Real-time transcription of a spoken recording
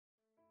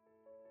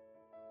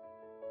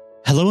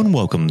Hello and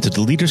welcome to the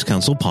Leaders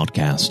Council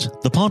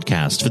podcast, the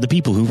podcast for the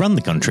people who run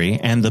the country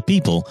and the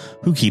people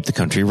who keep the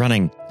country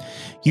running.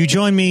 You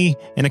join me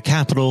in a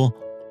capital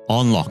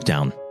on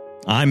lockdown.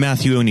 I'm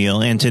Matthew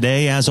O'Neill, and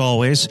today, as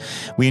always,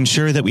 we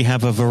ensure that we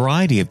have a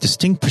variety of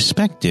distinct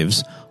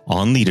perspectives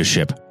on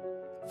leadership.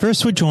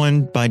 First, we're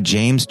joined by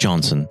James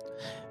Johnson,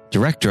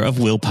 Director of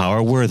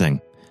Willpower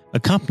Worthing, a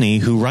company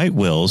who write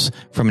wills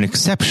from an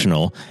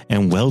exceptional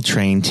and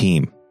well-trained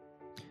team.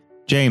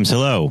 James,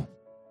 hello.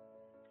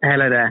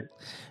 Hello there.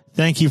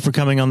 Thank you for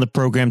coming on the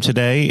program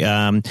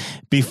today.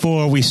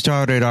 Before we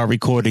started our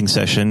recording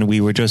session,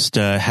 we were just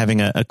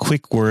having a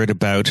quick word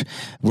about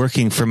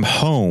working from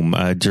home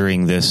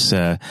during this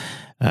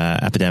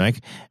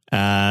epidemic.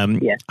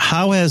 Yes.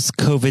 How has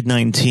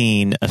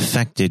COVID-19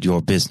 affected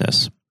your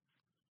business?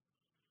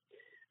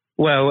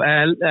 Well,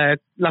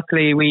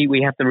 luckily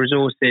we have the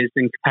resources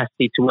and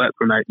capacity to work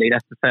remotely.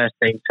 That's the first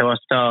thing. So our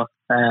staff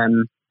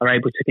are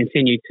able to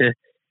continue to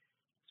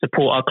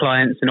support our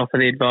clients and offer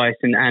the advice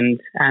and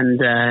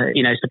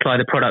supply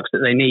the products that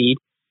they need.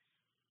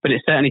 But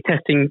it's certainly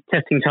testing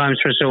times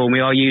for us all, and we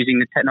are using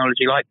the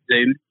technology like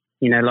Zoom,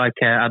 like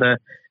other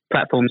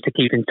platforms to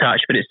keep in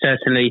touch. But it's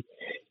certainly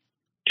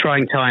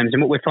trying times.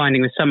 And what we're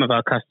finding with some of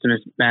our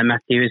customers,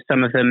 Matthew, is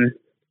some of them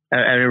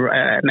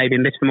are maybe a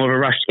bit more of a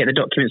rush to get the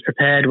documents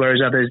prepared,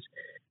 whereas others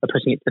are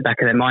putting it to the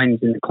back of their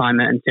minds in the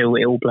climate until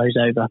it all blows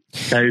over.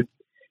 So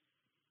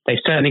they've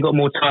certainly got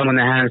more time on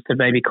their hands to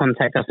maybe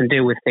contact us and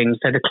deal with things.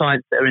 So the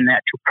clients that are in the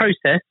actual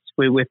process,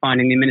 we're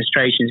finding the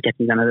administration is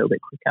getting done a little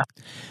bit quicker.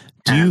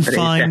 Do you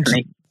find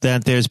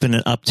that there's been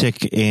an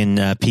uptick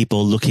in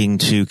people looking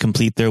to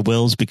complete their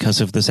wills because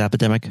of this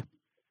epidemic?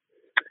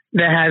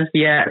 There has,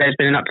 yeah. There's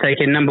been an uptake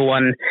in, number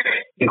one,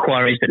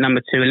 inquiries, but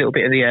number two, a little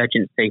bit of the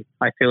urgency.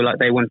 I feel like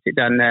they want it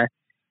done a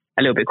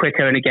little bit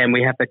quicker. And again,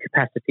 we have the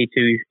capacity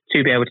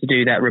to be able to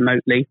do that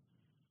remotely,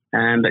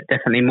 but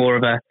definitely more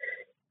of a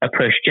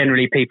push.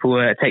 Generally, people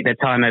take their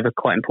time over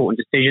quite important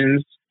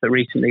decisions, but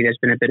recently there's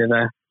been a bit of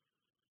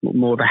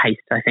more of a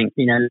haste, I think,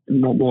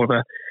 more of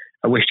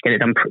a wish to get it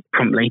done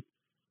promptly.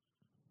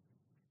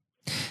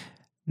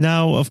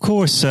 Now, of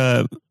course,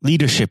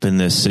 leadership in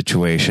this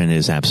situation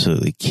is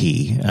absolutely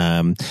key.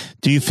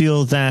 Do you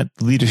feel that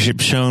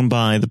leadership shown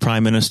by the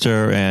Prime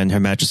Minister and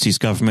Her Majesty's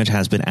government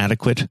has been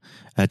adequate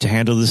to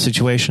handle the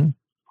situation?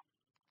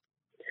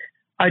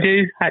 I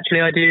do,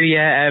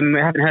 yeah.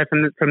 I haven't heard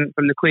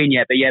from the Queen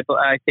yet, but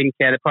I think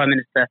the Prime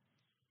Minister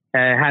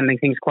handling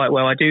things quite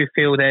well. I do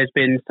feel there's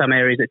been some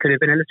areas that could have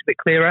been a little bit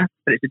clearer,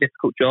 but it's a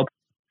difficult job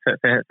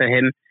for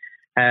him.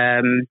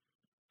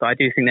 But I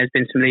do think there's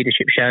been some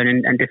leadership shown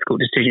and difficult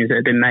decisions that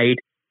have been made.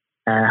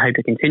 I hope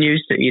it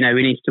continues. We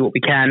need to do what we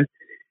can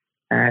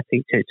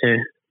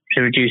to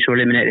reduce or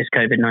eliminate this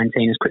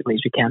COVID-19 as quickly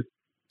as we can.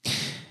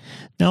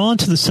 Now on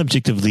to the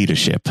subject of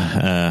leadership,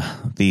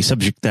 the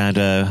subject that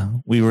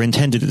we were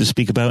intended to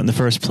speak about in the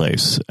first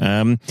place.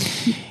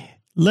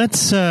 Let's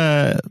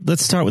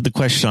start with the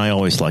question I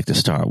always like to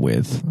start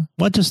with.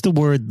 What does the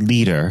word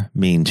leader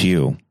mean to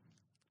you?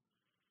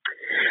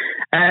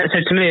 So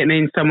to me, it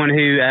means someone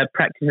who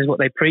practices what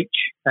they preach,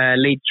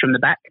 leads from the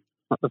back,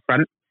 not the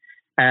front,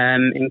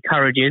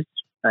 encourages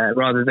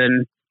rather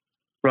than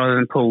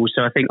pulls.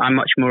 So I think I'm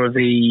much more of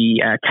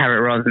the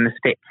carrot rather than the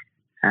stick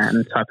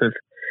type of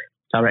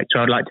director.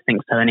 I'd like to think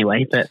so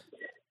anyway, but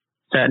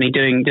certainly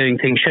doing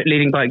things,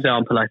 leading by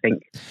example, I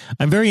think.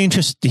 I'm very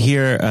interested to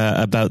hear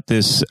about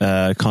this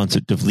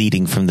concept of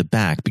leading from the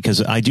back,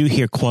 because I do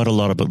hear quite a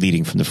lot about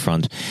leading from the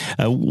front.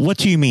 What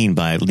do you mean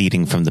by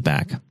leading from the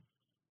back?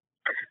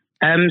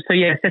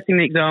 Setting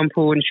the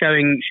example and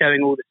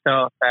showing all the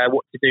staff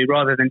what to do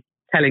rather than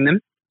telling them.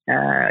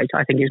 I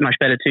think it's much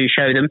better to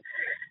show them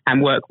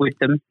and work with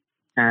them.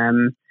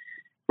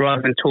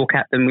 Rather than talk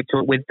at them, we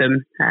talk with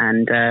them.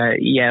 And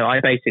I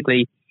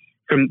basically,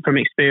 from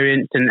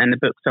experience and the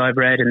books I've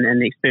read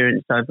and the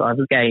experience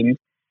I've gained,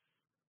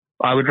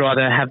 I would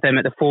rather have them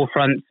at the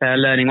forefront,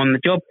 learning on the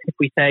job, if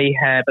we say,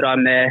 but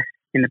I'm there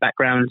in the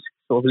background,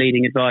 sort of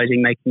leading,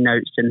 advising, making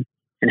notes and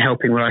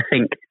helping where I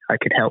think I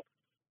could help.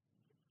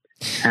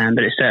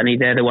 But it's certainly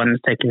they're the ones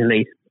taking the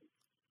lead.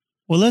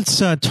 Well, let's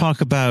talk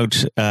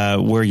about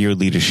where your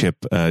leadership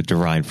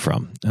derived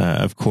from.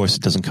 Of course,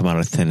 it doesn't come out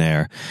of thin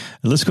air.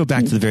 Let's go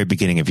back to the very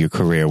beginning of your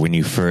career when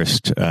you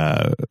first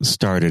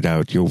started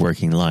out your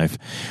working life.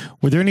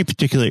 Were there any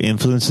particular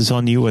influences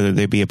on you, whether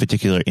they be a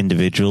particular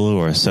individual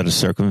or a set of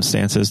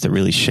circumstances that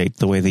really shaped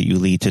the way that you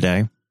lead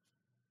today?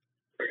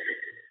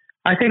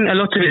 I think a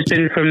lot of it's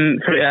been from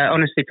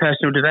honestly,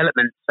 personal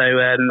development. So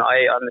I'm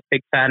a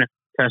big fan of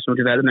personal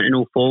development in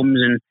all forms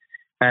and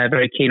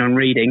very keen on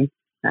reading.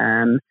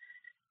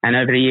 And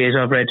over the years,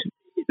 I've read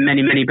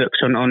many, many books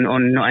on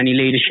not only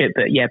leadership,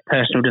 but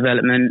personal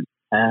development,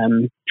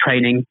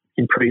 training,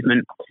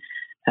 improvement.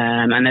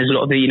 And there's a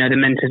lot of the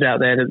mentors out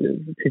there,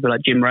 people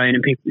like Jim Rohn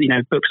and people,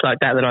 books like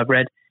that I've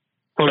read,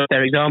 follow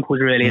their examples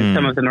really. And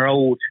some of them are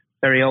old,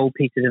 very old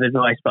pieces of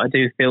advice, but I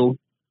do feel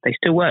they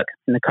still work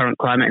in the current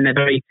climate and they're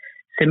very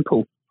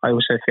simple, I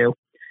also feel.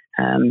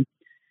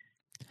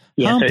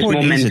 How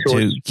important is it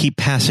to keep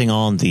passing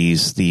on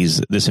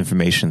this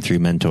information through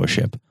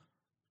mentorship?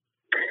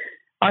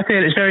 I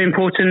feel it's very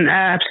important,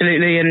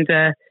 absolutely, and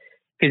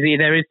because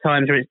there is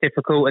times where it's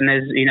difficult, and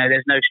there's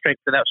no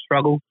strength without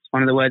struggle. It's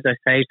one of the words I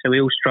say. So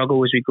we all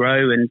struggle as we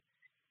grow, and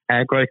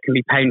growth can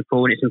be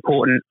painful, and it's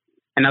important.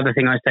 Another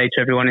thing I say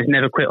to everyone is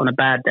never quit on a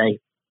bad day.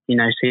 So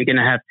you're going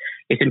to have.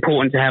 It's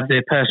important to have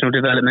the personal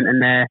development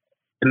and the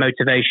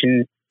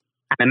motivation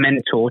and a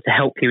mentor to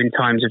help you in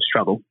times of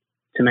struggle,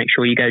 to make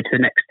sure you go to the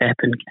next step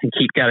and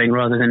keep going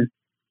rather than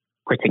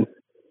quitting.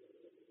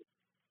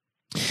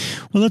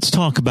 Well, let's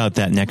talk about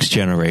that next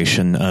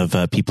generation of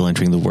people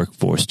entering the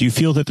workforce. Do you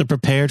feel that they're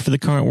prepared for the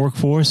current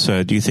workforce?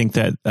 Do you think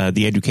that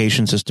the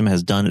education system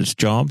has done its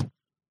job?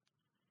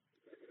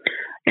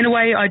 In a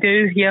way, I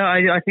do. Yeah,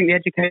 I think the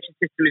education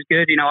system is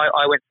good.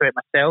 I went through it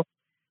myself,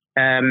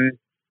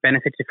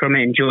 benefited from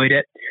it, enjoyed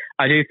it.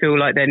 I do feel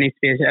like there needs to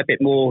be a bit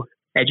more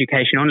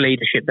education on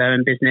leadership, though,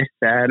 in business,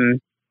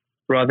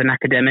 rather than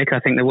academic.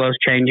 I think the world's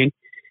changing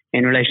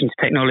in relation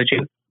to technology.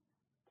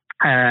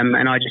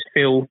 And I just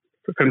feel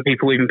from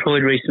people we've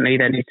employed recently,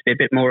 there needs to be a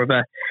bit more of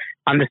a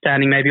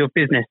understanding maybe of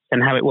business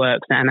and how it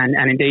works,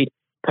 and indeed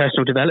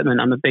personal development.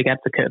 I'm a big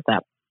advocate of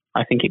that.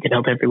 I think it could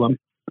help everyone.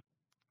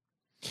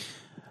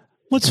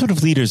 What sort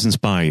of leaders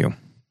inspire you?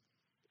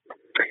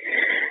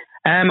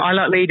 I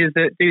like leaders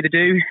that do the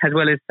do as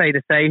well as say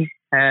the say.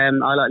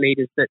 I like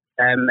leaders that,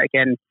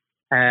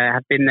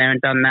 have been there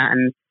and done that,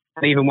 and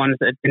even ones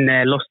that have been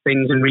there, lost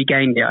things and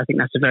regained it. I think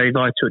that's a very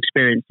vital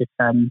experience. If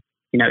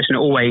it's not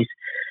always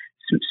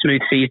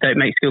smooth seas don't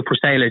make skillful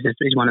sailors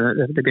is one of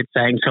the good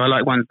sayings. So I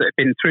like ones that have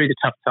been through the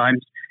tough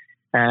times,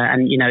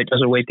 and it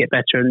does always get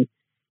better, and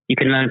you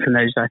can learn from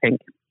those, I think.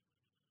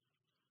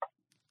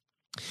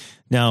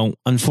 Now,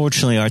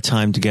 unfortunately, our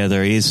time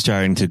together is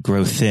starting to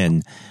grow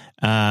thin.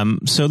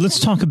 So let's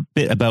talk a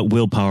bit about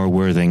Willpower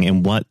Worthing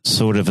and what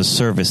sort of a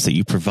service that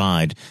you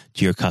provide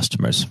to your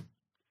customers.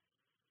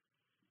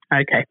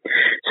 Okay.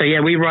 So,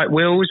 we write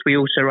wills. We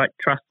also write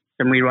trusts,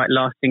 and we write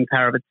lasting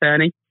power of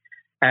attorney.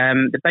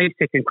 The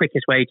basic and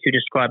quickest way to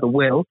describe a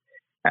will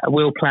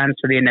plans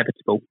for the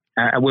inevitable.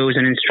 A will is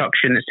an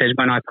instruction that says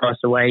when I pass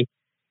away,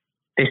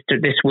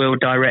 this will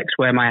directs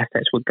where my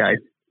assets would go.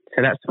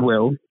 So that's the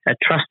will. A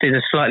trust is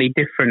a slightly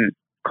different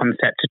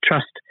concept. A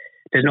trust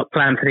does not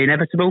plan for the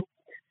inevitable.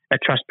 A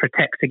trust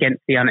protects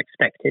against the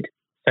unexpected.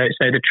 So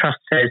the trust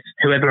says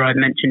whoever I've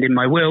mentioned in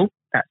my will,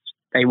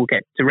 they will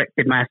get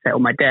directed my asset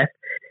on my death.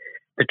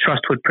 The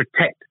trust would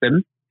protect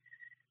them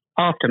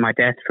after my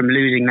death from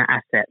losing that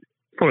asset.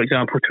 For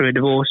example, through a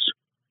divorce,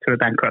 through a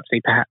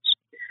bankruptcy, perhaps.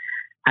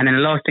 And then a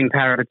lasting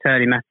power of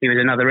attorney, Matthew, is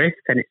another if,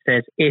 and it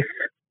says,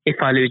 if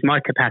I lose my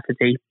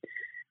capacity,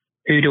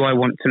 who do I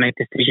want to make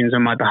decisions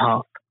on my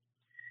behalf?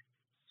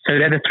 So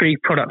they're the three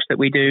products that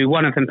we do.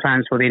 One of them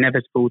plans for the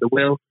inevitable, the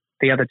will.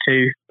 The other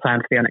two plan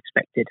for the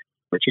unexpected,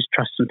 which is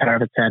trust and power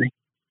of attorney.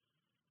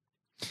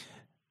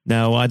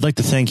 Now, I'd like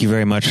to thank you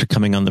very much for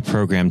coming on the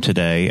program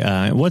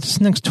today. What's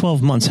the next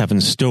 12 months have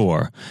in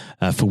store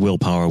for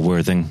Willpower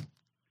Worthing?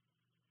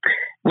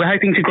 We're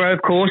hoping to grow,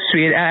 of course,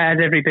 as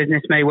every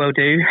business may well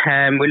do.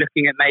 We're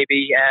looking at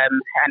maybe,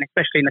 and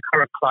especially in the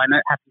current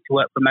climate, having to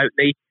work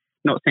remotely,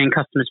 not seeing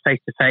customers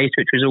face-to-face,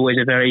 which was always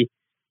a very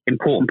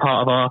important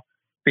part of our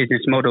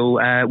business model.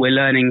 We're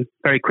learning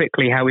very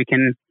quickly how we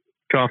can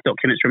draft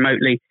documents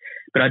remotely.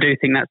 But I do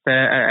think that's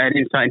an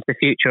insight into the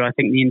future. I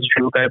think the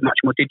industry will go much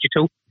more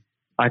digital.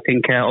 I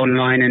think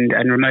online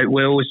and remote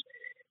wills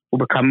will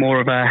become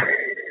more of a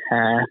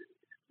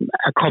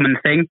common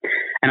thing.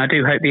 And I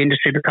do hope the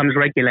industry becomes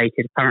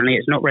regulated. Currently,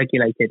 it's not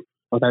regulated,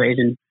 although it is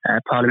in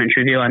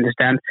parliamentary review, I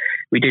understand.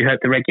 We do hope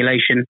the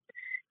regulation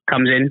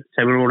comes in,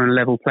 so we're all on a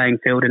level playing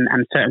field,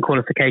 and certain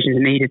qualifications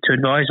are needed to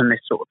advise on this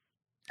sort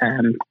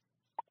of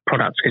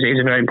product, because it is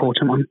a very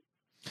important one.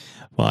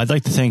 Well, I'd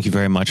like to thank you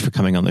very much for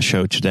coming on the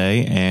show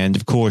today. And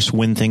of course,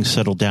 when things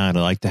settle down,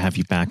 I'd like to have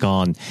you back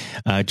on.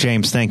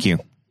 James, thank you.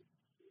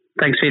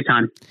 Thanks for your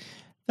time.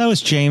 That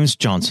was James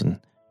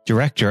Johnson,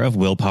 Director of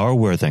Willpower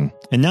Worthing.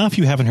 And now, if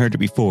you haven't heard it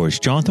before, is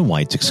Jonathan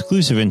White's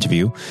exclusive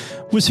interview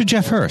with Sir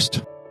Geoff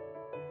Hurst.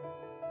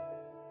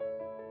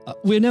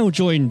 We're now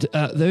joined,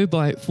 though,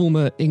 by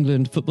former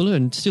England footballer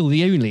and still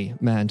the only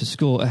man to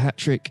score a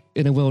hat-trick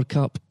in a World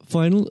Cup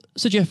final,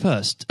 Sir Geoff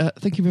Hurst.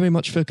 Thank you very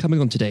much for coming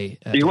on today.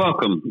 You're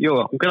welcome. You're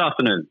welcome. Good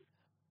afternoon.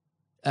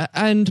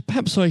 And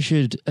perhaps I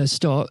should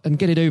start and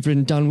get it over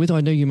and done with.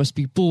 I know you must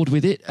be bored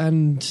with it,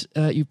 and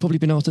you've probably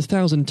been asked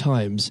 1,000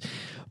 times.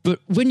 But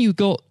when you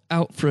got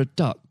out for a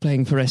duck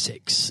playing for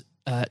Essex,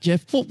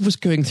 Geoff, what was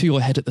going through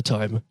your head at the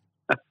time?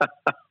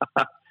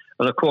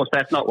 Well, of course,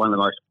 that's not one of the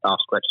most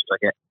asked questions I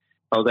get.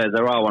 Oh,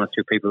 there are one or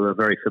two people who are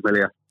very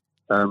familiar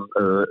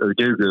who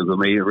do Google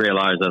me,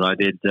 realise that I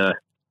did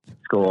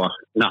score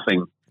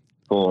nothing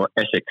for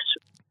Essex,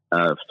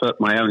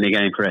 my only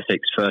game for Essex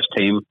first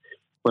team,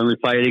 when we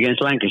played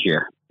against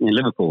Lancashire in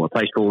Liverpool, a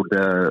place called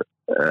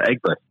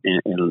Egbert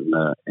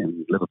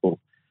in Liverpool,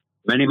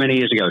 many, many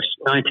years ago,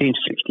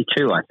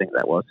 1962, I think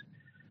that was.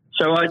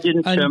 So I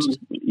didn't, I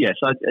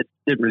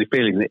didn't really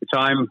feel it at the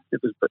time. It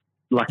was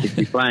lucky to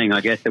be playing,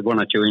 I guess. There were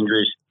one or two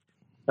injuries.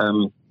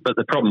 But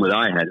the problem that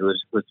I had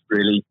was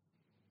really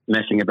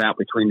messing about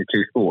between the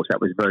two sports. That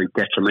was very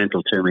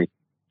detrimental to me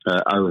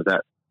over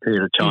that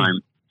period of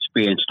time,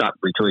 being stuck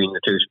between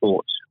the two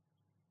sports.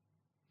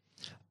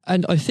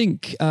 And I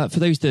think for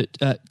those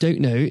that don't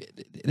know,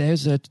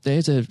 there's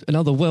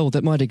another world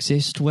that might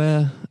exist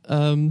where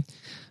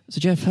Sir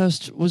Geoff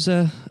Hurst was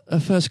a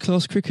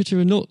first-class cricketer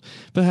and not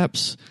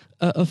perhaps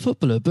a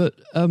footballer. But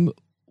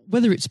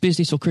whether it's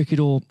business or cricket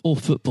or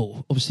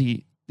football,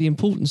 obviously the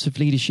importance of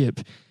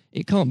leadership,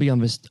 it can't be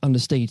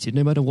understated,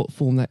 no matter what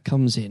form that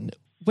comes in.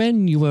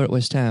 When you were at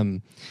West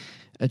Ham,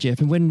 Geoff,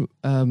 and when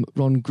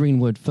Ron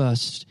Greenwood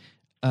first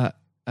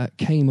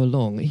came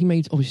along, he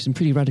made obviously some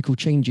pretty radical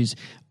changes.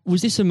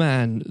 Was this a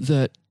man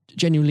that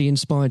genuinely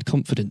inspired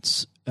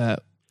confidence the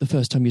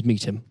first time you'd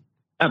meet him?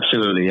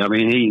 Absolutely. I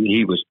mean,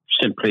 he was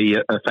simply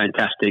a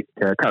fantastic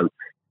coach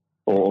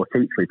or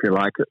teacher, if you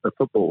like, of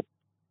football.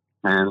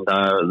 And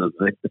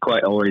the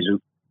quite always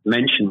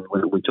mentioned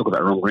when we talk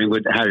about Ron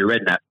Greenwood, Harry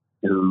Redknapp,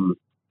 who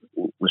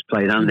was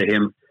played under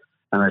him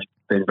and has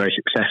been very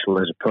successful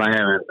as a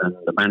player and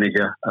the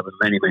manager over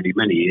many, many,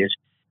 many years.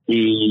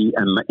 He's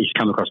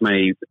come across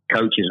many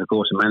coaches, of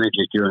course, and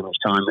managers during his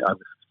time over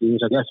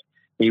years, I guess.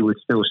 He would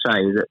still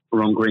say that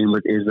Ron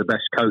Greenwood is the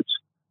best coach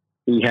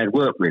he'd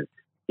worked with.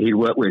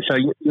 So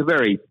you're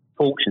very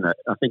fortunate.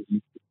 I think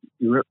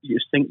you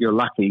think you're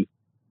lucky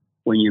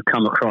when you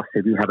come across,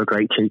 if you have a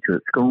great teacher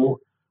at school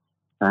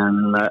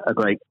and a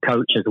great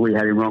coach as we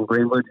had in Ron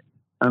Greenwood,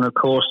 and of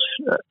course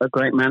a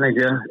great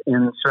manager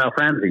in Sir Alf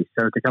Ramsey.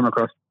 So to come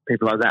across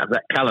people like that, of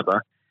that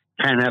calibre,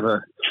 can have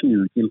a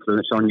huge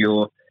influence on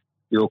your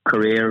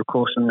career, of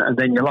course, and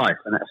then your life.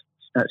 And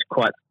that's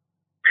quite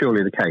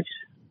purely the case.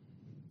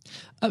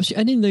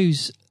 Absolutely. And in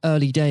those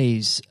early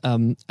days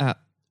at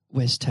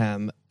West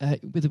Ham,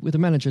 with a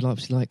manager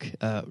like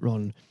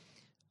Ron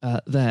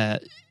there,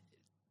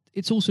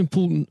 it's also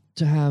important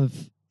to have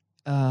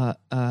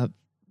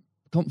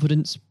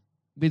confidence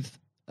with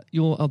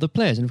your other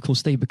players, and of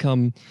course they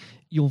become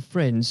your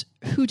friends.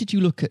 Who did you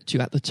look at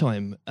the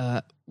time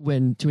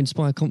when to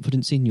inspire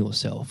confidence in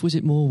yourself? Was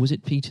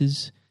it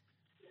Peters?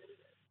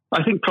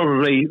 I think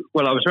probably.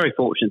 Well, I was very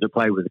fortunate to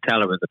play with the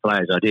calibre of the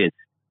players I did.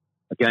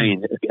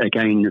 Again,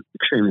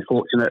 extremely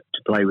fortunate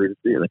to play with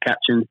the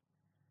captain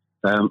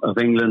of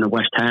England and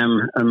West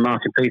Ham, and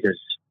Martin Peters,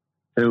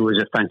 who was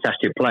a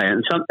fantastic player.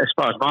 And as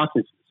far as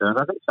Martin's concerned,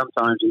 I think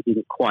sometimes he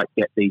didn't quite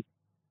get the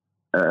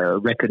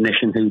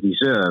recognition he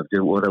deserved.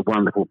 What a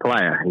wonderful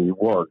player he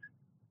was.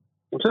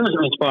 In terms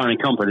of inspiring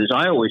confidence,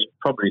 I always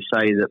probably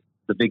say that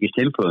the biggest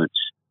influence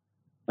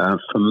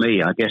for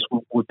me, I guess,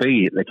 would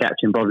be the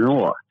captain, Bobby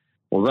Moore.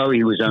 Although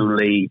he was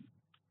only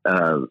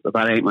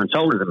about 8 months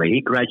older than me,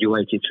 he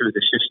graduated through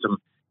the system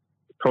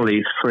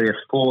probably 3 or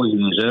 4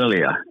 years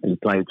earlier. He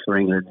played for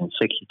England in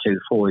 62,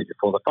 4 years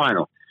before the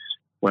final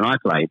when I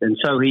played. And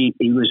so he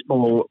was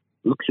more,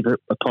 looked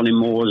upon him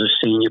more as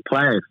a senior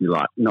player, if you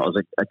like, not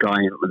as a guy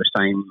with the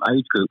same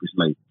age group as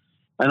me.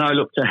 And I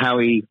looked at how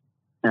he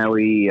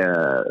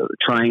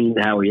trained,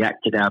 how he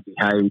acted, how he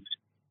behaved,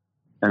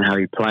 and how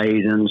he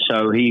played. And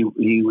so he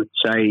would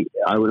say,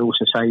 I would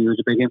also say he was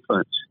a big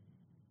influence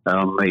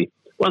on me.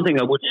 One thing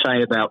I would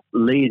say about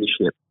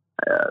leadership,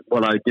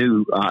 what I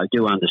do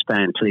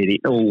understand clearly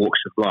in all walks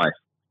of life,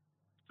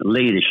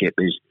 leadership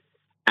is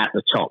at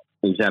the top,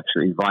 is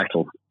absolutely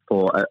vital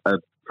for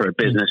a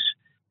business,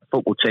 a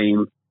football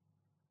team,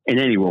 in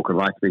any walk of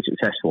life to be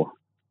successful.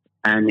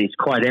 And it's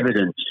quite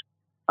evident.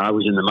 I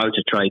was in the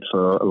motor trade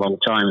for a long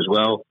time as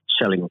well,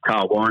 selling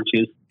car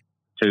warranties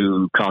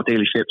to car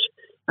dealerships.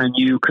 And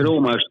you could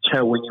almost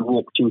tell when you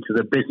walked into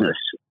the business,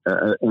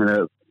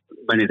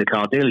 many of the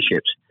car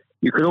dealerships,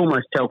 you could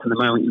almost tell from the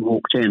moment you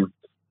walked in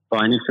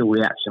by initial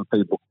reaction,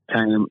 people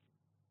came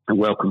and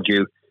welcomed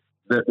you,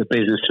 that the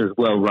business was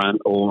well run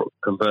or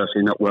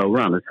conversely not well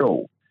run at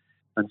all.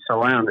 And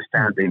so I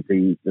understand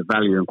the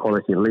value and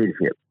quality of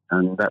leadership.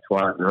 And that's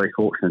why I'm very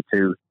fortunate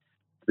to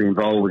be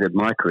involved in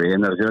my career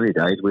in those early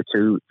days with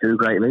two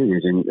great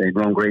leaders in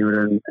Ron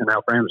Greenwood and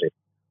Alf Ramsey.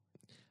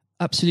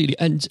 Absolutely.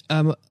 And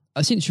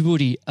since you've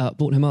already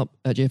brought him up,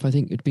 Geoff, I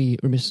think it'd be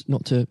remiss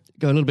not to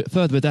go a little bit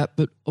further with that.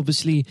 But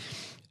obviously,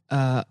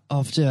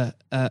 after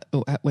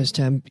at West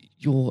Ham,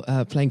 your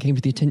playing came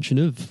to the attention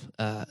of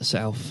Sir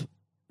Alf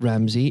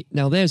Ramsey.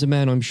 Now, there's a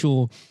man I'm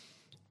sure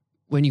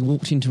when you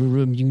walked into a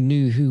room, you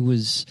knew who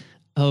was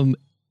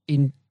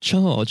in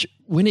charge.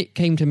 When it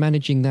came to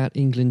managing that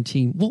England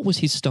team, what was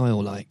his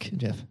style like,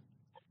 Geoff?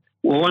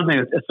 Well,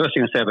 the first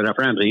thing I say about Alf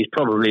Ramsey, he's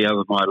probably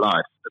over my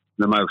life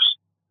the most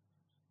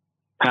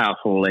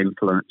powerful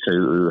influence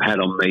who had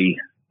on me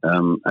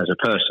as a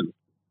person.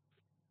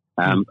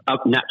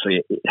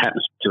 Naturally, it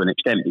happens to an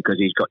extent because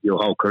he's got your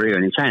whole career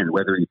in his hand.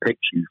 Whether he picks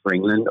you for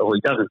England or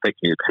he doesn't pick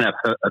you, it can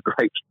have a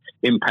great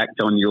impact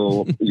on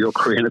your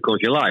career and, of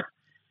course, your life.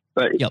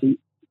 But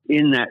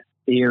in that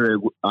era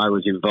I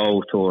was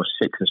involved for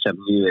 6 or 7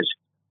 years,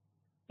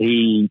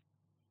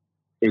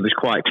 it was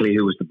quite clear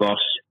who was the boss.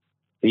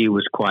 He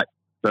was quite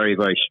very,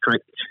 very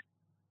strict.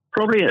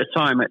 Probably at a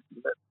time,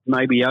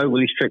 maybe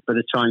overly strict, but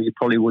at times you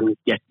probably wouldn't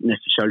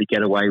necessarily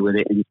get away with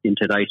it in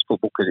today's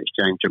football because it's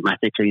changed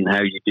dramatically in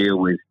how you deal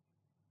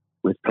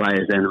with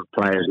players then and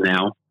players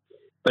now.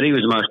 But he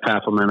was the most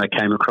powerful man I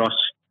came across,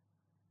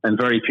 and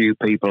very few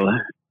people.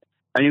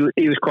 And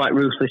he was quite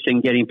ruthless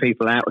in getting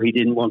people out who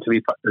didn't want to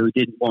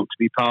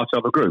be part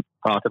of a group,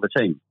 part of a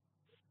team.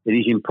 It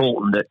is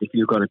important that if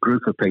you've got a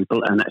group of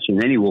people, and that's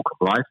in any walk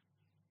of life,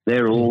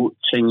 they're all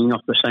singing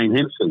off the same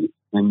hymn sheet,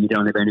 and you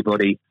don't have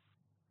anybody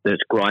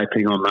that's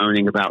griping or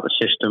moaning about the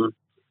system.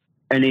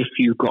 And if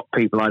you've got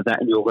people like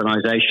that in your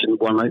organisation,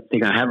 one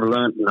thing I have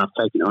learned, and I've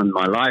taken it on in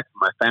my life,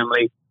 my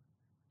family,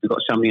 you've got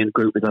somebody in a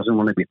group that doesn't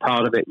want to be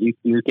part of it,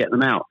 you get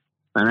them out.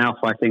 And Alf,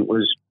 I think,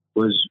 was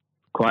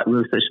quite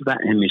ruthless of that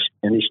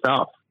in his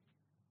staff.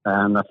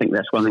 And I think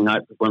that's one of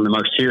the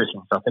most serious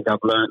things I think I've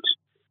learnt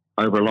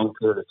over a long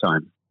period of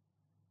time.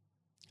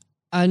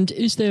 And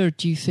is there,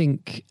 do you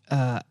think,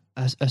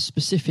 a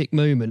specific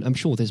moment, I'm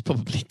sure there's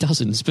probably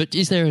dozens, but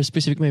is there a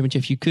specific moment,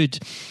 if you could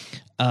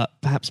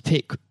perhaps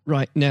pick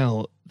right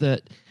now,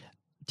 that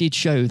did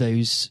show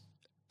those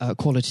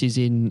qualities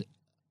in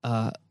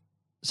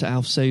Sir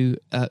Alf so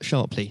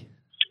sharply?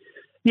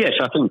 Yes,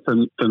 I think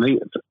for me,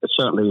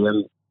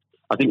 certainly,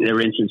 I think there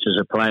are instances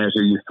of players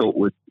who you thought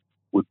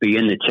would be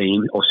in the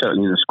team or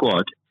certainly in the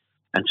squad,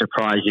 and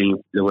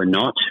surprisingly they were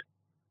not.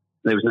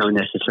 There was no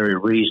necessary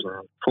reason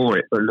for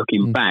it, but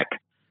looking back,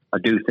 I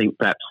do think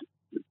perhaps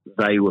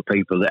they were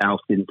people that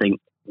Alf didn't think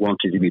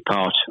wanted to be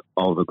part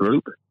of a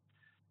group.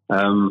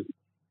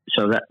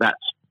 So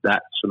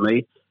that's for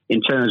me.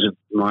 In terms of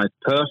my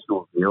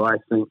personal view, I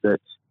think that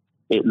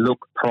it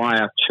looked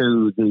prior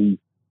to the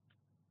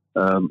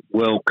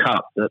World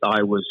Cup that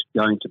I was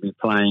going to be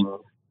playing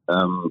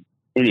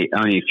in it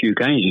only a few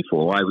games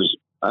before. I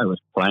was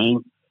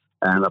playing,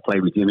 and I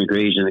played with Jimmy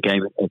Greaves in a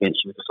game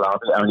against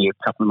Yugoslavia only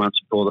a couple of months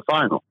before the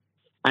final.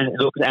 And it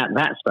looked at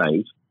that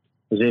stage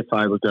as if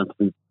I was going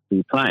to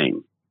be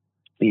playing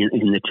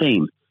in the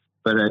team.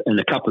 But in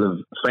a couple of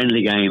more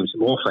friendly games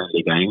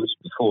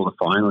before the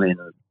final in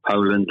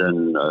Poland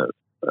and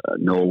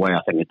Norway,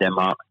 I think, and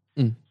Denmark,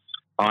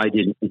 I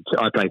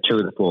played 2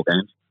 of the 4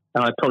 games,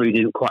 and I probably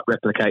didn't quite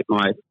replicate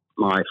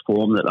my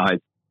form that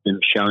I'd been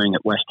showing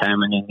at West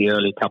Ham and in the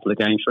early couple of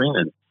games for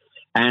England.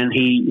 And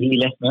he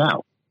left me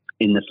out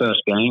in the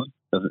first game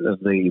of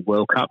the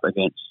World Cup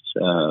against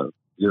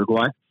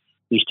Uruguay.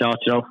 He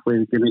started off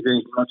with Jimmy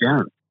Greaves and Roger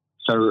Hunt.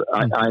 So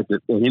I had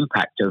an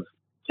impact of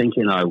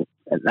thinking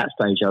at that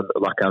stage I looked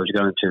like I was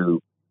going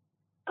to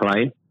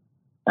play,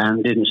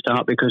 and didn't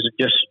start because of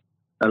just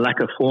a lack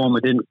of form. I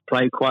didn't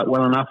play quite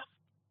well enough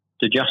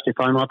to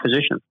justify my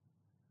position.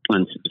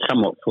 And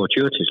somewhat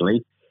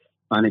fortuitously,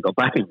 I only got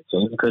back in the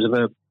team because of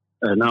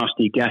a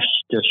nasty gash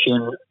to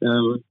shin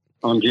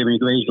on Jimmy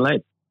Greaves'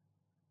 leg.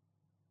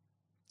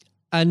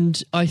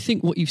 And I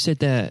think what you've said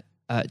there,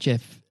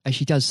 Jeff,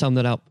 actually does sum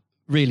that up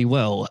really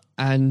well.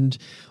 And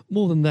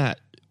more than that,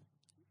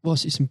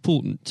 whilst it's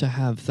important to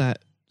have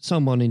that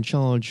someone in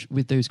charge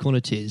with those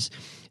qualities,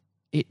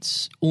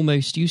 it's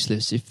almost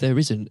useless if there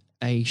isn't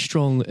a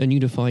strong and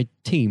unified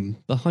team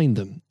behind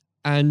them.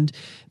 And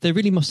there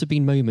really must have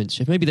been moments,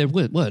 Jeff, maybe there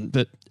weren't,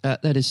 but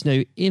let us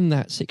know, in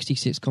that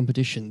 66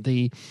 competition,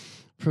 the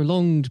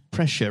prolonged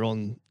pressure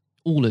on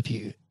all of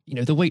you,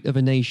 the weight of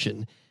a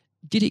nation,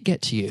 did it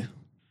get to you?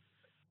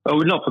 Oh,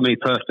 not for me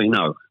personally,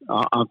 no.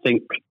 I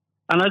think,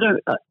 and I don't,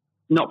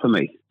 not for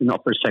me,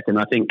 not for a second.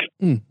 I think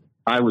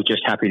I was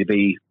just happy to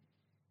be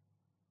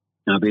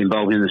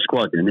involved in the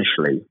squad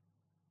initially.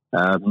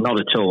 Not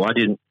at all.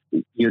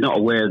 You're not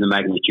aware of the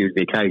magnitude of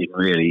the occasion,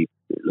 really,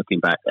 looking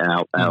back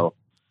out.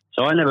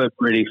 So I never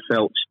really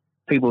felt,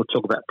 people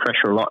talk about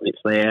pressure a lot, and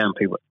it's there, and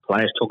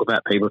players talk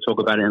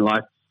about it in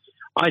life.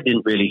 I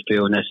didn't really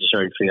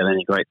necessarily feel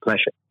any great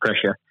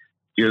pressure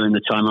during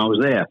the time I was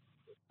there.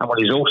 And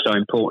what is also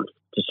important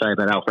to say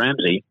about Alf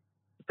Ramsey,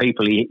 the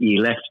people he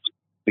left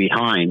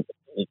behind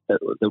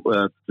that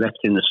were left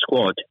in the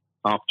squad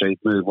after he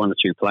moved 1 or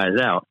 2 players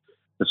out,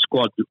 the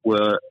squad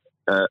were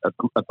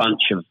a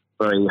bunch of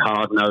very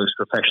hard-nosed,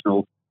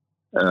 professional,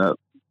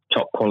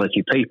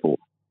 top-quality people.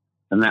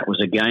 And that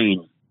was,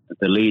 again,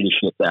 the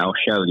leadership that Al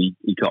showed.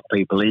 He got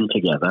people in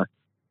together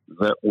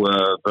that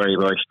were very,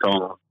 very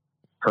strong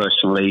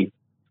personally.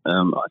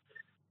 And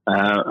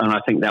I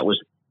think that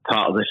was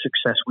part of the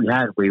success we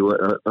had. We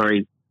were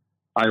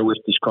I always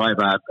describe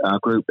our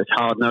group as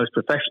hard-nosed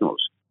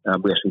professionals.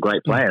 We have some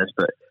great players,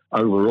 but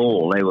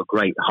overall they were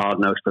great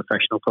hard-nosed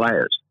professional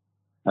players.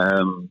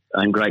 And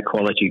great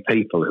quality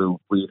people who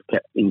we've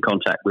kept in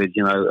contact with,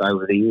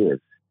 over the years.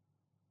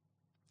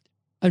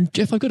 And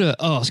Jeff, I've got to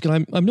ask,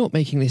 and I'm not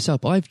making this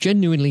up, I've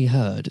genuinely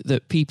heard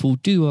that people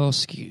do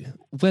ask you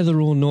whether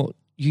or not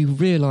you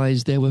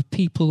realise there were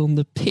people on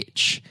the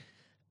pitch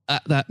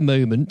at that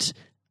moment.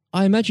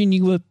 I imagine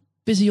you were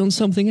busy on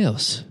something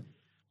else.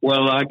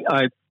 Well, I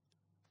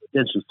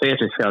did some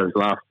theatre shows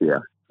last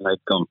year.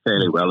 They've gone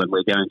fairly well, and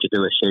we're going to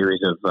do a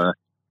series of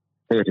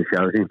theatre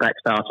shows, in fact,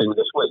 starting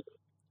this week,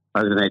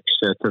 over the next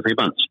 2 or 3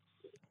 months.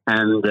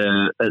 And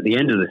at the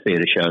end of the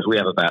theatre shows, we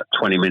have about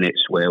 20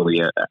 minutes where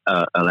we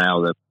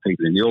allow the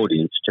people in the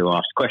audience to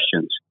ask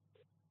questions.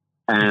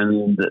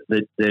 And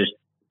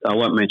I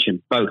won't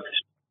mention both.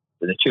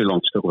 They're too long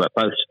to talk about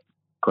both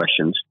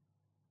questions.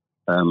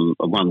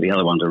 The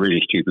other one's a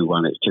really stupid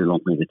one. It's too long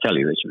for me to tell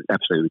you. It's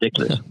absolutely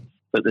ridiculous.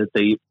 But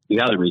the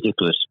other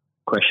ridiculous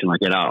question I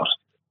get asked,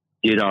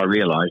 did I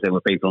realise there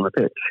were people on the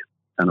pitch?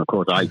 And of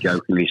course I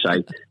jokingly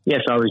say,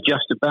 yes, I was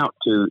just about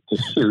to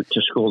shoot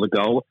to score the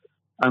goal.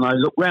 And I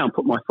looked round,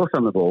 put my foot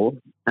on the ball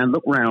and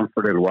looked round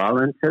for a little while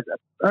and said,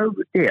 oh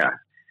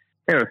dear,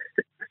 there are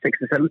 6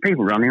 or 7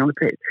 people running on the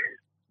pitch.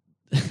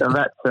 So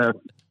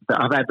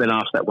I've been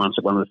asked that once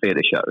at one of the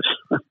theatre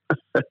shows.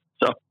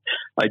 So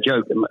I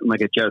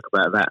make a joke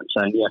about that and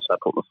saying, yes, I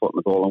put my foot on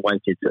the ball and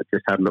waited to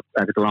just have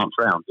a glance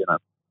round, you know.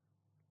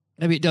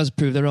 Maybe it does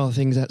prove there are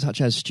things such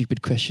as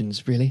stupid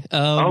questions, really.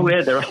 Oh,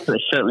 yeah, there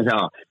certainly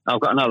are. I've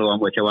got another one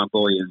which I won't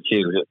bore you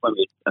with.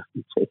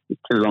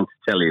 It's too long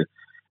to tell you.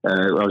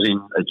 I was in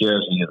a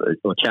Jersey,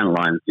 or Channel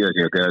Line,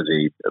 Jersey or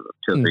Guernsey,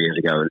 2 or 3 years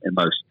ago, and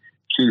most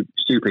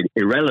stupid,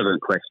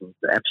 irrelevant questions,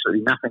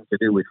 absolutely nothing to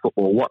do with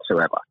football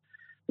whatsoever,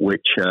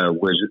 which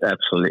was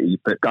absolutely,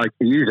 but I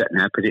can use that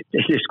now because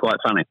it is quite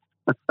funny.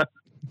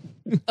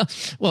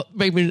 Well,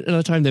 maybe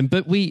another time then,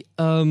 but we...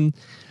 well,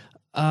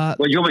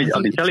 you want me?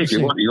 I can tell you if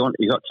you want.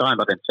 You got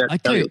time? I can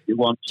tell you if you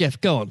want.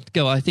 Jeff, go on.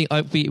 Go. I think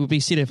it would be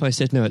silly if I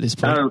said no at this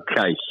point.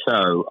 Okay,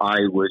 so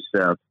I was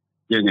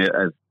doing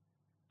at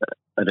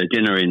a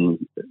dinner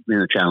in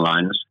the Channel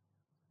Lines,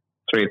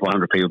 300 or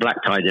 400 people,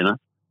 black tie dinner,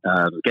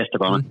 guest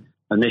of honour.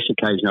 On this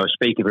occasion, I was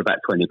speaking for about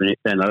 20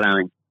 minutes, then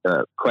allowing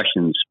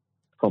questions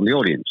from the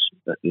audience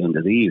at the end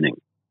of the evening.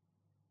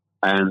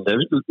 And there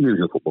was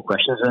usual football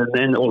questions, and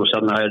then all of a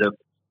sudden I had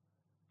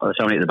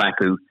somebody at the back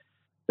who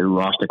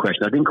asked a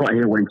question. I didn't quite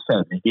hear what he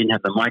said. He didn't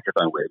have the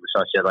microphone with him,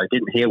 so I said, I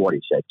didn't hear what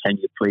he said. Can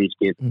you please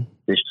give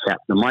this chap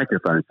the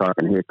microphone so I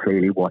can hear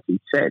clearly what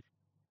he said?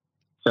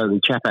 So the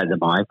chap had the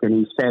mic, and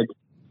he said,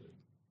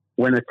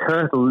 when a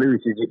turtle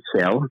loses its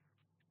shell,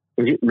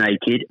 is it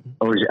naked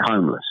or is it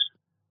homeless?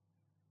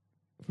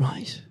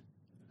 Right.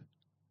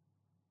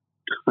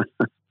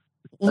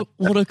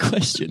 What a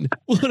question.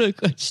 What a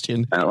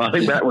question. I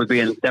think that would be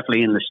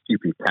definitely in the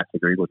stupid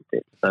category, wouldn't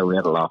it? So we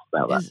had a laugh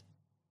about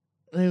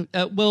that.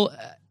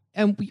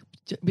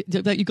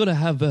 You've got to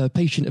have a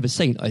patient of a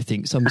saint, I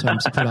think,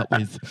 sometimes to put up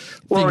with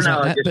things like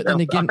that. But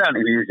then again, I found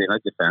it amusing. I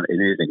just found it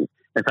amusing.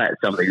 In fact,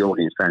 some of the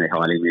audience found it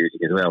highly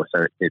amusing as well.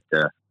 So it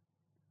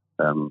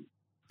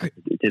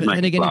did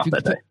make me laugh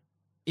that day.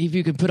 If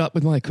you can put up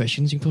with my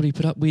questions, you can probably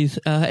put up with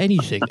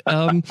anything.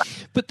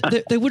 But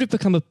there would have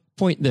become a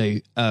point, though,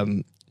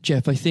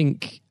 Jeff, I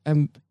think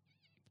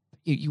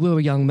you were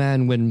a young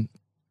man when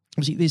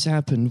obviously this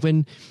happened,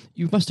 when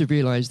you must have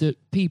realised that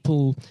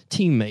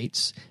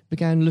teammates,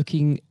 began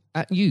looking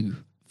at you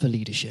for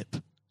leadership.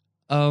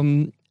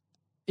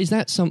 Is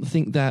that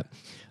something that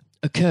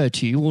occurred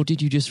to you, or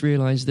did you just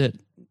realise that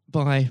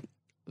by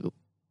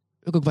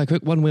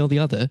one way or the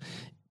other,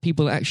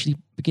 people actually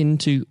begin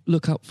to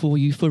look up for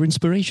you for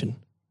inspiration?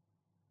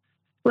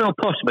 Well,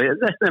 possibly.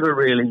 That's never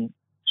really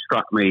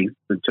struck me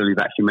until you've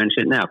actually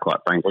mentioned it now, quite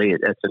frankly.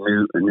 It's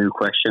a new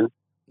question.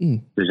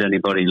 Does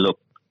anybody look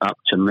up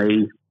to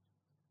me?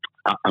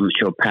 I'm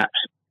sure perhaps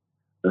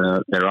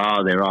there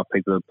are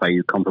people who pay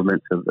you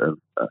compliments of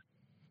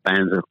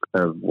fans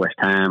of West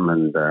Ham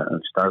and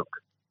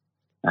Stoke,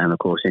 and of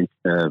course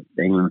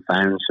England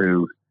fans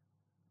who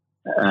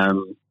I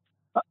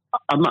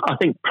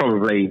think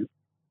probably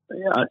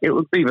it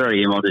would be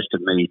very immodest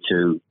of me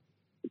to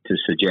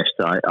suggest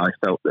that I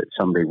felt that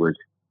somebody was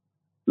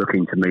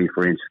looking to me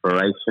for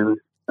inspiration.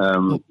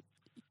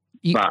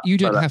 You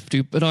don't have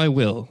to, but I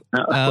will.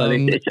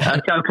 It's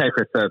okay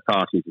for a third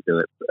party to do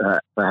it.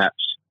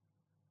 Perhaps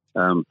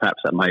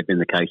that may have been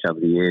the case over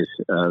the years.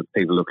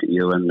 People look at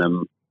you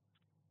and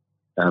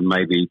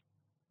maybe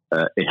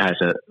it has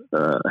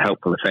a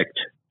helpful effect.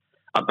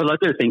 But I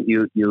do think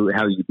you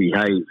how you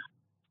behave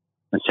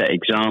and set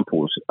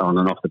examples on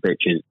and off the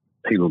pitch,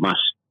 people must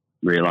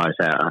realise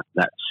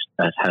that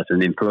has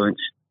an influence.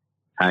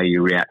 How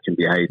you react and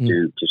behave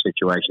to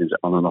situations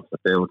on and off the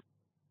field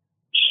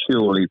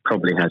surely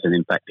probably has an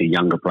impact to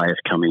younger players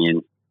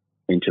coming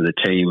into the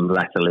team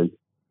latterly.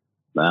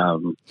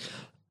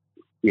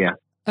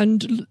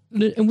 And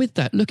with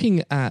that,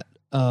 looking at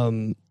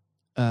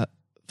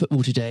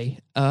football today,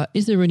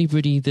 is there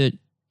anybody that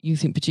you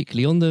think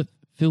particularly on the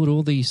field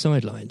or the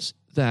sidelines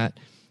that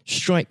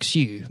strikes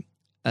you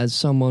as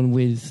someone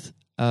with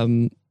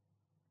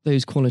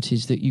those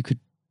qualities that you could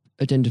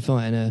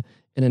identify in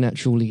a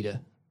natural leader?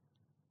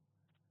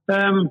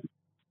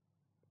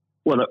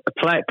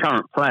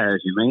 Current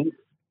players, you mean?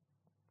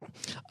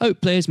 Oh,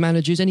 players,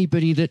 managers,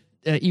 anybody that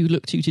you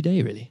look to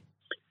today, really?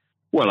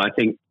 Well, I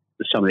think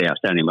some of the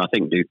outstanding. I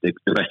think the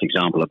best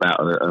example about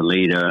a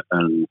leader at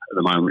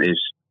the moment is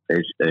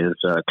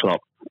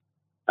Klopp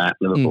at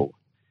Liverpool.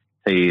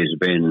 He has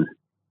been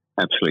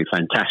absolutely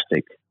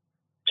fantastic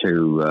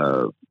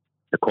to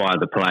acquire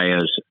the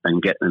players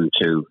and get them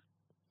to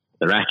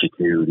Their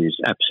attitude is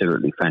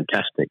absolutely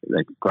fantastic.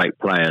 They're great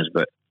players,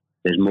 but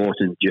there's more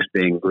than just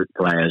being good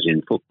players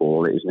in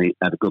football. It is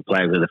have a good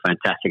player with a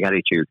fantastic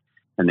attitude,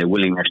 and their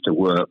willingness to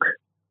work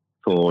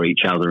for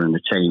each other and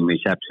the team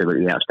is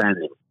absolutely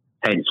outstanding.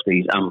 Hence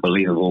these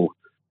unbelievable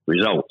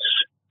results.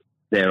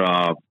 There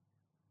are,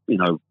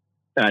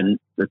 and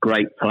the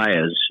great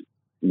players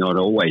not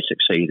always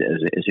succeed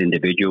as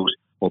individuals,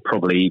 or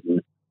probably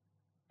even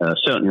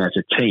certainly as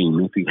a team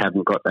if you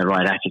haven't got the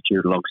right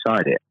attitude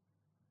alongside it.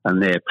 And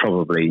they're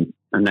probably,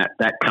 and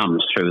that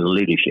comes through the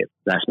leadership.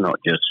 That's not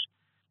just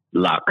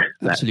luck.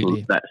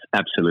 Absolutely. That's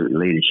absolute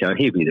leadership.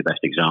 He'd be the best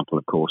example,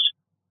 of course,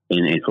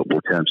 in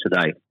football terms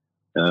today.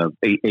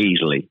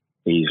 Easily.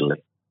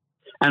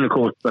 And of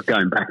course, but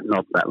going back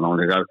not that long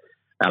ago,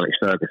 Alex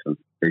Ferguson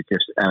is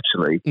just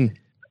absolutely.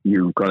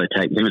 You've got to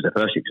take him as the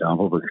first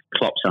example, because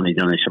Klopp's only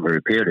done this over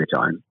a period of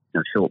time, a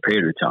short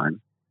period of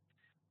time.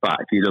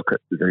 But if you look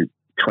at the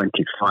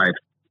 26,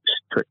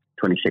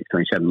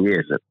 27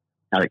 years that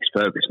Alex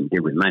Ferguson did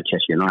with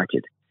Manchester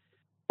United,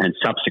 and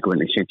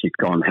subsequently since he's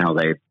gone, how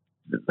they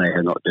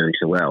are not doing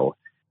so well.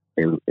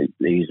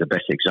 He's the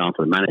best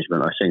example of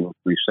management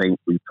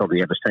we've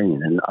probably ever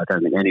seen, and I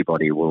don't think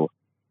anybody will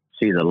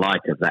see the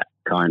light of that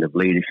kind of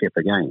leadership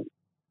again.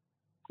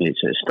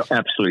 It's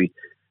absolutely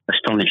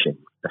astonishing.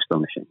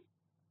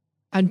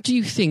 And do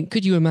you think,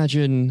 could you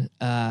imagine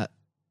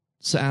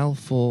Sir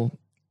Alf or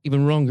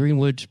even Ron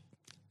Greenwood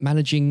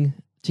managing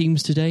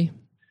teams today?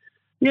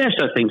 Yes,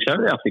 I think so.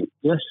 I think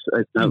yes,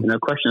 no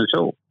question at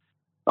all.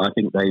 I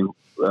think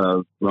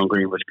Ron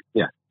Greenwood.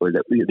 Yeah,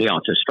 the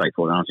answer,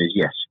 straightforward answer is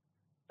yes.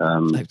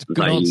 That's a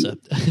good answer.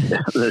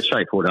 The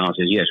straightforward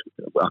answer is yes.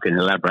 I can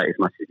elaborate as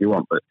much as you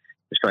want, but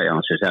the straight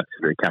answer is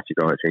absolutely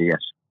categorically yes.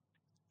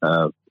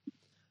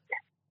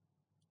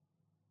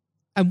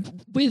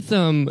 And with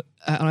and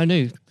I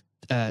know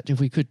if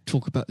we could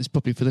talk about this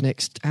probably for the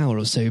next hour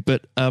or so,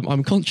 but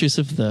I'm conscious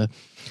of the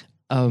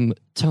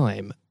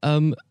time.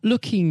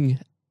 Looking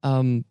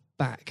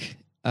back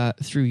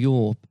through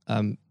your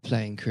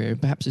playing career,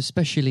 perhaps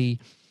especially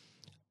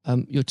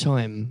your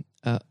time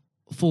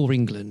for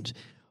England,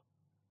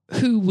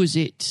 who was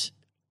it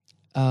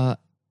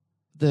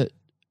that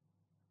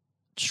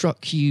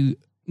struck you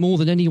more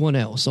than anyone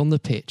else on the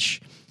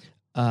pitch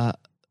that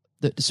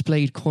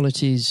displayed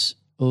qualities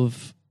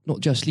of not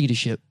just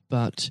leadership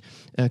but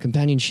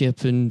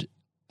companionship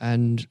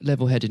and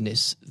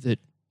level-headedness that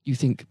you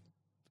think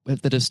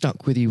that have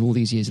stuck with you all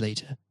these years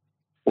later?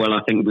 Well,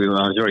 I think I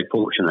was very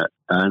fortunate,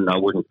 and I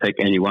wouldn't pick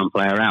any one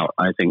player out.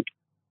 I think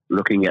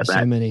looking at that,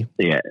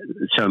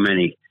 so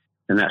many,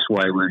 and that's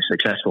why we were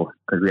successful,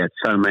 because we had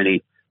so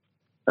many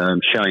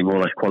showing all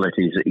those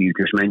qualities that you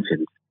just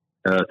mentioned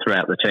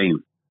throughout the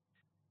team.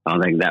 I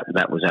think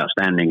that was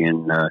outstanding,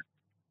 and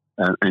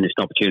it's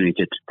an opportunity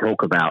to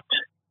talk about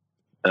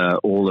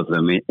all of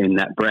them in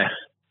that breath.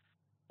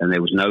 And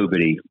there was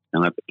nobody.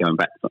 And going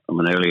back from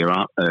an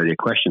earlier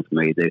question for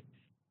me,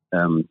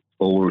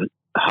 all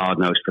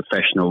hard-nosed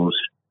professionals,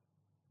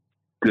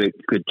 good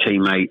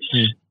teammates,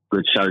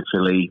 good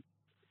socially,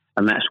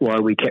 and that's why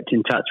we kept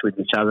in touch with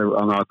each other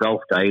on our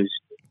golf days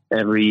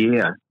every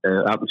year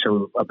up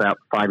until about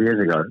 5 years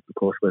ago. Of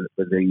course, with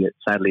the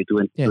sadly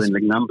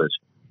dwindling numbers,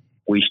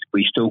 we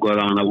still got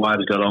on. Our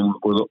wives got on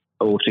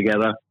all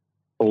together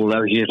all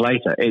those years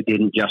later. It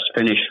didn't just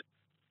finish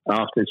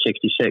after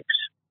 '66.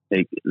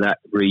 That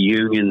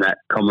reunion, that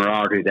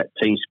camaraderie, that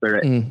team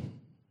spirit,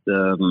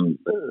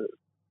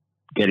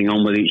 getting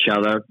on with each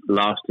other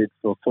lasted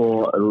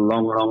for a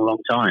long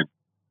time.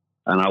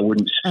 And I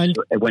wouldn't,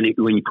 when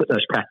you put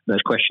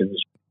those questions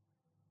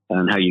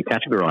and how you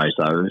categorise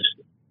those,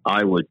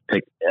 I would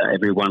pick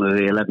every one of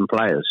the 11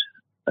 players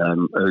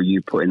who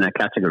you put in that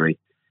category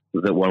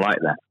that were like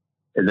that.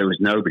 There was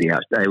nobody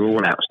else. They were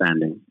all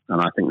outstanding.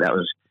 And I think that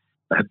was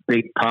a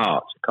big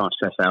part. I can't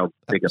stress how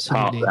big a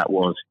part that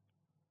was.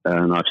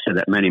 And I've said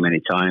that many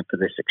times, for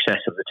the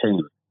success of the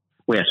team.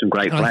 We had some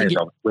great players.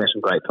 We had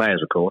some great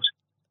players, of course,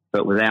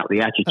 but without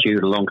the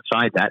attitude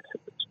alongside that,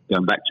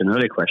 going back to an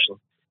earlier question,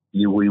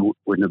 we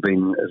wouldn't have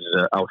been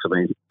as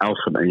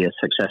ultimately as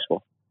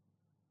successful.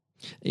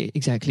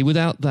 Exactly.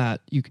 Without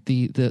that,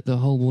 the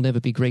whole will never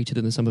be greater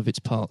than the sum of its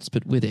parts.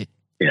 But with it,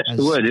 yes,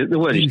 the word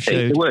is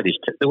team. The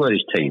word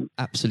is team.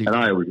 Absolutely.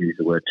 And I always use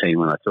the word team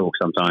when I talk.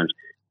 Sometimes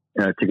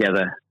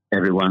together,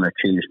 everyone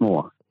achieves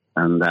more.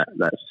 And that's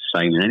the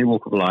same in any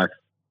walk of life.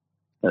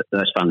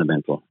 That's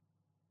fundamental.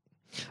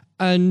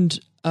 And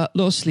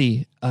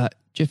lastly,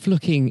 Jeff,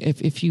 looking,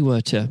 if you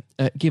were to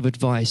give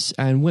advice,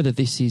 and whether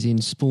this is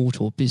in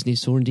sport or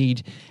business or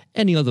indeed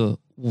any other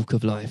walk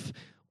of life,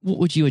 what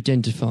would you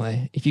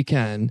identify, if you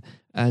can,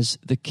 as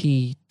the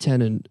key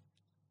tenet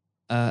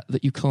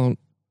that you can't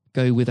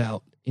go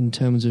without in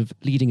terms of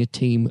leading a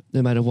team,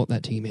 no matter what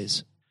that team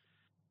is?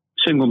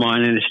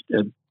 Single-mindedness,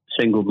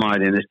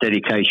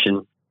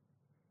 dedication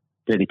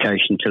to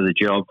the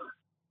job,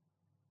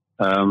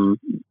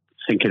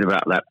 thinking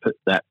about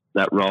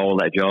that role,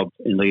 that job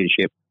in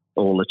leadership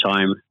all the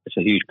time. It's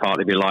a huge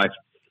part of your life.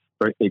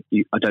 I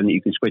don't think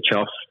you can switch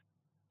off.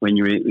 when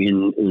you're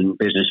in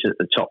business at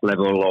the top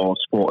level or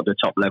sport at the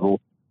top level,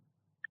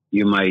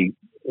 you may,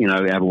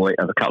 have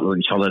a couple of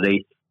weeks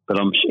holiday. But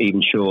I'm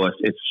even sure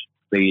if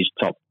these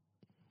top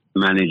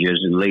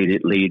managers and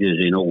leaders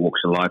in all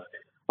walks of life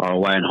are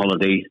away on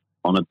holiday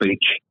on a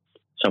beach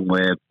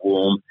somewhere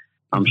warm,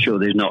 I'm sure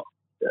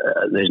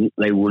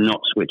they will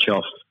not switch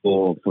off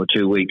for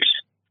 2 weeks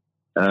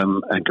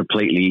and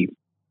completely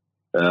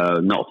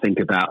not think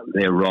about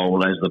their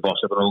role as the boss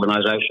of an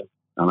organisation.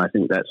 And I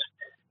think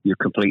you're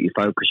completely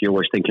focused. You're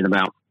always thinking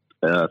about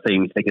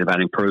things, thinking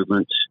about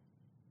improvements,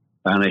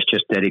 and it's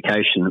just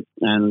dedication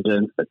and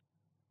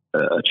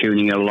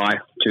tuning your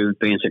life to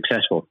being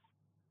successful.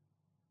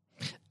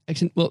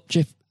 Excellent. Well,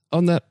 Jeff,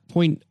 on that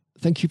point,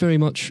 thank you very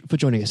much for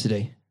joining us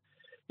today.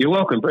 You're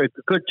welcome. Very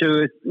good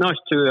nice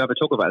to have a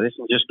talk about this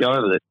and just go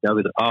over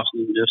the past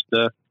and just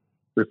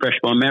refresh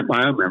my own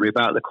memory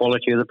about the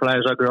quality of the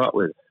players I grew up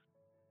with.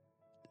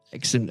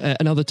 Excellent.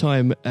 Another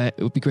time, it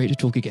would be great to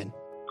talk again.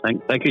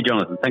 Thank you,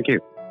 Jonathan. Thank you.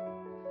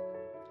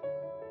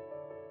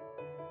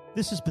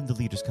 This has been the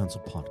Leaders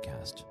Council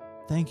podcast.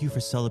 Thank you for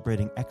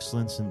celebrating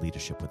excellence in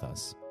leadership with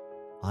us.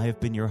 I have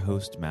been your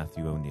host,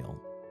 Matthew O'Neill.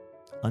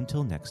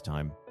 Until next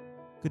time,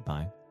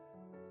 goodbye.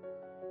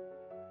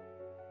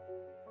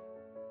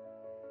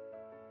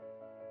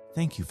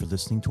 Thank you for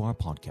listening to our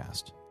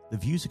podcast. The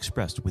views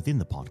expressed within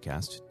the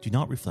podcast do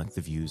not reflect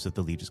the views of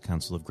the Leaders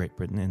Council of Great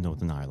Britain and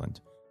Northern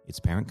Ireland, its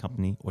parent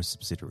company or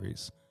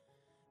subsidiaries,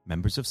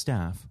 members of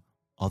staff,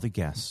 other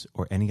guests,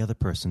 or any other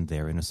person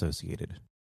therein associated.